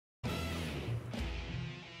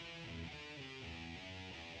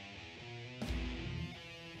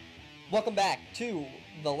Welcome back to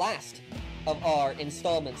the last of our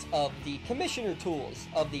installments of the Commissioner Tools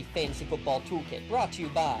of the Fantasy Football Toolkit, brought to you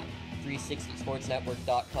by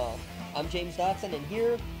 360sportsnetwork.com. I'm James Dotson, and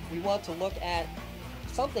here we want to look at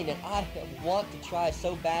something that I want to try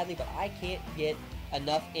so badly, but I can't get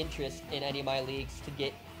enough interest in any of my leagues to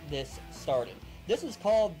get this started. This is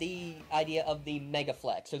called the idea of the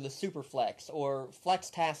Megaflex, or the Superflex, or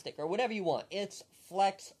Flextastic, or whatever you want. It's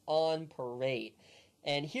Flex on Parade.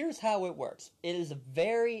 And here's how it works. It is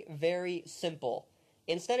very, very simple.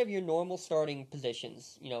 Instead of your normal starting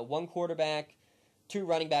positions, one quarterback, two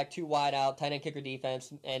running back, two wide out, tight end, kicker,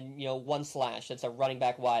 defense, and, one slash. That's a running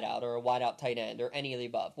back wide out, or a wide out tight end, or any of the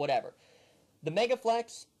above, whatever. The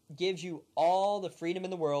Megaflex gives you all the freedom in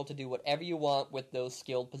the world to do whatever you want with those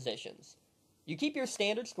skilled positions. You keep your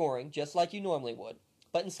standard scoring, just like you normally would,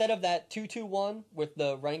 but instead of that 2-2-1 with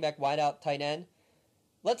the running back wide out tight end,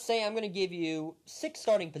 let's say I'm going to give you 6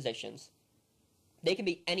 starting positions. They can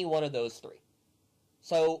be any one of those 3.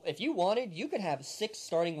 So if you wanted, you could have 6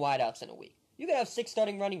 starting wideouts in a week. You could have 6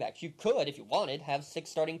 starting running backs. You could, if you wanted, have 6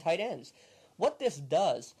 starting tight ends. What this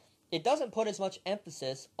does, it doesn't put as much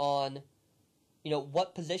emphasis on,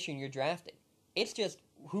 what position you're drafting. It's just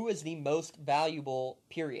who is the most valuable,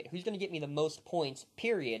 period. Who's going to get me the most points,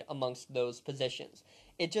 period, amongst those positions.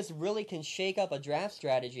 It just really can shake up a draft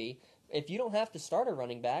strategy. If you don't have to start a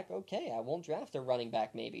running back, okay, I won't draft a running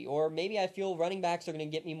back maybe. Or maybe I feel running backs are going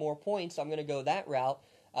to get me more points, so I'm going to go that route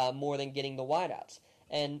more than getting the wideouts.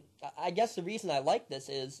 And I guess the reason I like this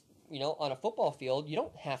is, on a football field, you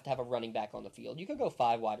don't have to have a running back on the field. You could go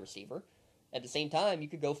 5 wide receiver. At the same time, you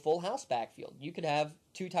could go full house backfield. You could have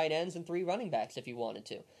 2 tight ends and 3 running backs if you wanted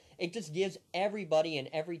to. It just gives everybody and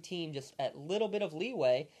every team just a little bit of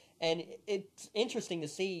leeway. And it's interesting to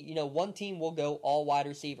see, one team will go all wide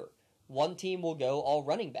receiver. One team will go all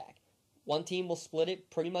running back. One team will split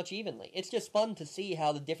it pretty much evenly. It's just fun to see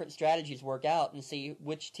how the different strategies work out and see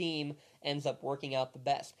which team ends up working out the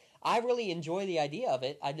best. I really enjoy the idea of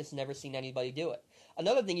it. I've just never seen anybody do it.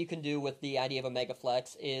 Another thing you can do with the idea of a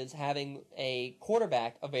Megaflex is having a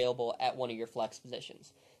quarterback available at one of your flex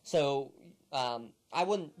positions. So I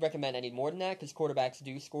wouldn't recommend any more than that because quarterbacks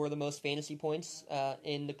do score the most fantasy points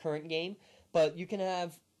in the current game. But you can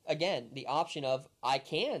have, again, the option of I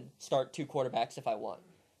can start 2 quarterbacks if I want.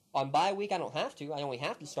 On bye week, I don't have to. I only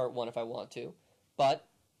have to start 1 if I want to. But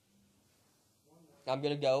I'm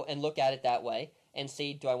going to go and look at it that way and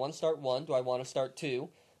see, do I want to start 1? Do I want to start 2?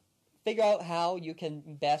 Figure out how you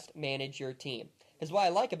can best manage your team. Because what I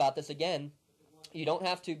like about this, again, you don't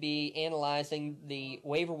have to be analyzing the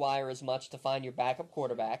waiver wire as much to find your backup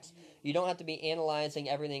quarterbacks. You don't have to be analyzing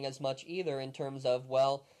everything as much either in terms of,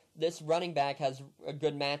 well, this running back has a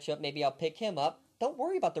good matchup, maybe I'll pick him up. Don't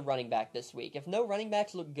worry about the running back this week. If no running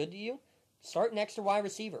backs look good to you, start an extra wide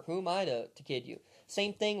receiver. Who am I to kid you?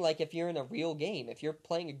 Same thing like if you're in a real game. If you're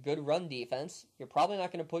playing a good run defense, you're probably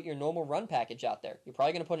not going to put your normal run package out there. You're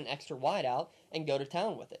probably going to put an extra wide out and go to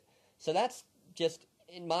town with it. So that's just,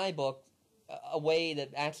 in my book, a way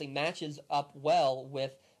that actually matches up well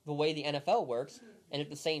with the way the NFL works, and at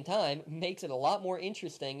the same time makes it a lot more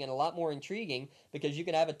interesting and a lot more intriguing because you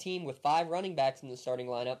could have a team with 5 running backs in the starting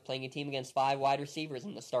lineup playing a team against 5 wide receivers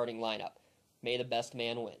in the starting lineup. May the best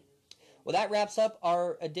man win. Well, that wraps up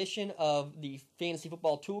our edition of the Fantasy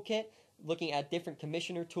Football Toolkit, looking at different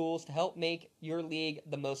commissioner tools to help make your league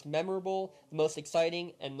the most memorable, the most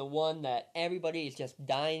exciting, and the one that everybody is just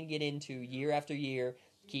dying to get into year after year.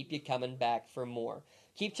 Keep you coming back for more.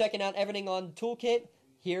 Keep checking out everything on the Toolkit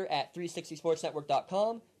here at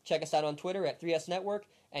 360sportsnetwork.com. Check us out on Twitter at 3S Network,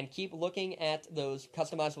 and keep looking at those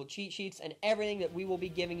customizable cheat sheets and everything that we will be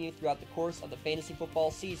giving you throughout the course of the fantasy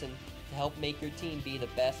football season to help make your team be the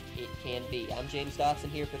best it can be. I'm James Dotson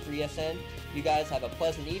here for 3SN. You guys have a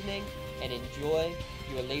pleasant evening and enjoy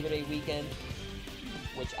your Labor Day weekend,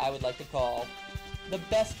 which I would like to call the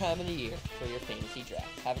best time of the year for your fantasy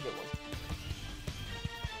draft. Have a good one.